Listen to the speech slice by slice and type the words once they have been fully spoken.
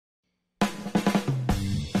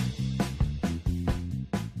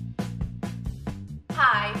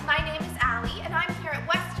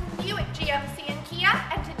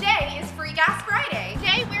Gas Friday.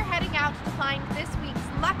 Today we're heading out to find this week's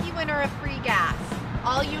lucky winner of free gas.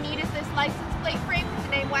 All you need is this license plate frame with the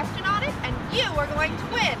name Weston on it, and you are going to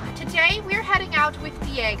win. Today we're heading out with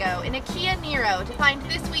Diego in a Kia Niro to find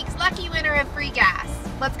this week's lucky winner of free gas.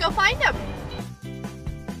 Let's go find him.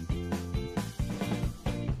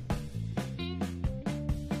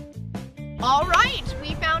 All right,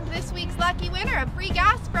 we found this week's lucky winner of free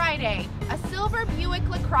gas Friday, a silver Buick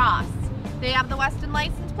LaCrosse. They have the Weston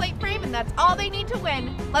license plate frame, and that's all they need to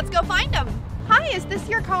win. Let's go find them. Hi, is this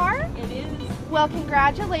your car? It is. Well,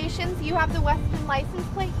 congratulations. You have the Weston license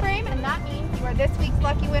plate frame, and that means you are this week's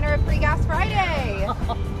lucky winner of Free Gas Friday.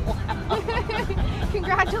 Oh, wow.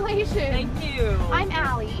 Congratulations. Thank you. I'm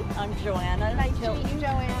Allie. I'm Joanna. Nice to meet you,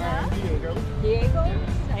 Joanna. Diego. Diego.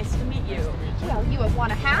 Nice to meet you. Well, you have won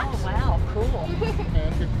a hat. Oh, wow. Cool.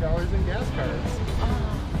 And $50 in gas cards.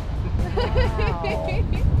 Wow.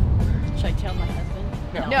 Should I tell my husband?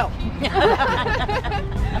 No.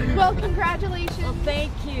 Well, congratulations. Well,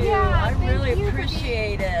 thank you. Yeah, I thank really you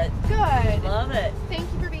appreciate it. Good. Love it. Thank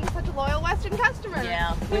you for being such a loyal Weston customer.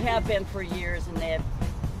 Yeah, we have been for years, and they've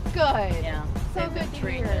Good. yeah, So they've been good to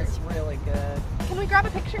treating hear. us really good. Can we grab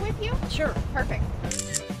a picture with you? Sure. Perfect.